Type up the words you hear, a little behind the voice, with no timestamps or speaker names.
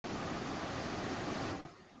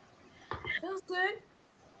Feels good.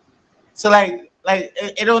 So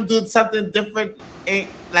it don't do something different,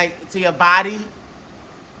 like to your body.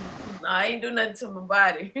 No, I ain't do nothing to my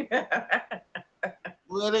body.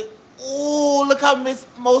 Really? Oh, look how Miss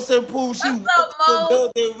Most improved. She What's works up, to Mose?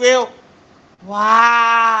 build it real.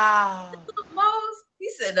 Wow. Mose? He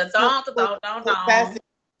said the So, don, so, don, don, so Sassy, don.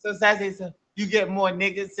 so you get more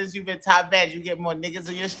niggas since you've been top bad. You get more niggas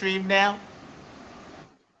on your stream now.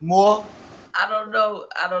 More. I don't know.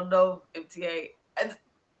 I don't know, MTA.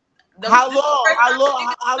 This How is the long? first time the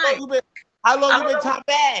niggas How long tonight. you been? How long I you don't been know. top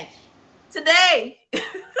bad? Today.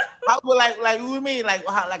 How like what you mean like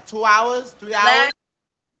 2 hours, 3 hours? Last,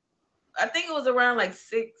 I think it was around like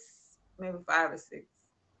 6, maybe 5 or 6.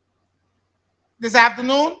 This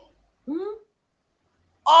afternoon? Hmm.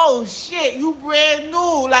 Oh shit, you brand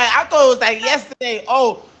new. Like I thought it was like yesterday.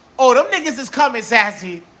 Oh, them niggas is coming,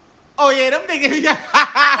 Sassy. Oh yeah, them niggas.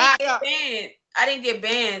 I didn't get Yeah. banned. I didn't get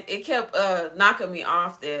banned. It kept knocking me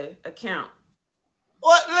off the account.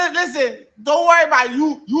 Well, listen, don't worry about it.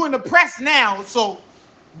 You in the press now, so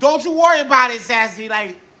don't you worry about it, Sassy.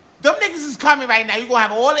 Like them niggas is coming right now. You gonna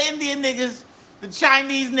have all the Indian niggas, the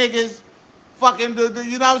Chinese niggas, fucking the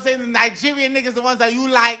you know what I'm saying, the Nigerian niggas, the ones that you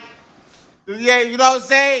like. Yeah, you know what I'm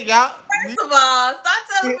saying? Yeah. First of all, stop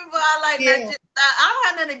telling Yeah. people I like Yeah. Nigeria. I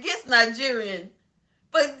don't have nothing against Nigerian,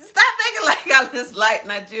 but stop thinking like I just like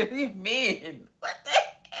Nigerian men. What the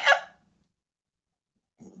hell?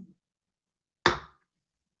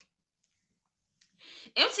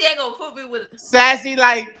 MTA gonna put me with. Sassy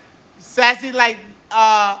like sassy like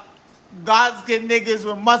uh dark skinned niggas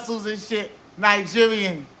with muscles and shit.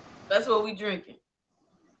 Nigerian. That's what we drinking.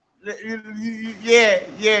 Yeah,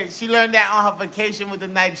 yeah. She learned that on her vacation with the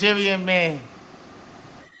Nigerian man.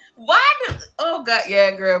 Why do? Oh God,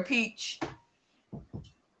 yeah, girl, peach.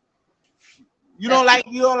 That peach.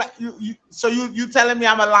 You don't like so you telling me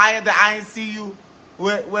I'm a liar that I ain't see you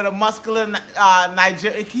with a muscular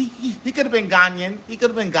Nigerian. He could have been Ghanaian. He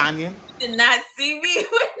could have been Ghanaian. Did not see me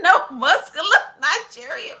with no muscular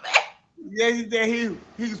Nigerian man. Yeah, he did.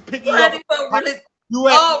 He was picking You you had up. to go really. You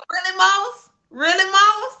went. Oh, really, Mouse? Really,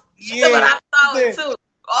 Mouse? She said, but Yeah. I saw it Listen, too.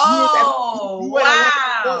 You went, Oh,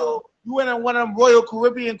 wow. you went on one of them Royal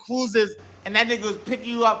Caribbean cruises, and that nigga was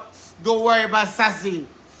picking you up. Don't worry about Sassy.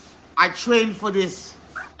 I trained for this.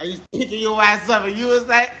 And he's picking your ass up, and you was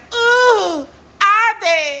like, ooh,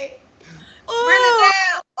 Ade, Really, ooh,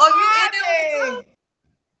 girl? Oh, you in there with it too? Ade.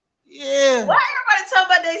 Yeah, Why everybody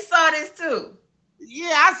talking about they saw this too?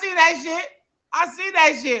 yeah, I see that shit. I see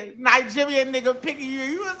that shit. Nigerian nigga picking you.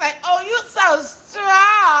 You was like, oh, you so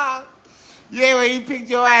strong. Yeah, when he picked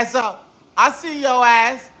your ass up. I see your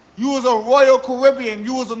ass. You was a Royal Caribbean.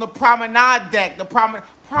 You was on the promenade deck. The promenade.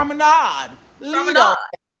 Lido. Promenade.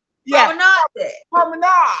 Yeah. Promenade.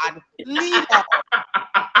 Promenade. Lido.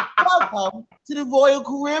 Welcome to the Royal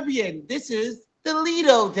Caribbean. This is the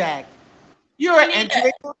Lido deck. You're You need that.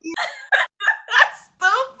 entering the Lido.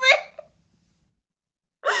 Stupid.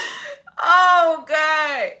 Oh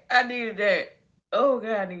God, I needed that. Oh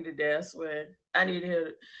God, I needed that. I swear, I needed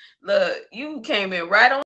it. Look, you came in right on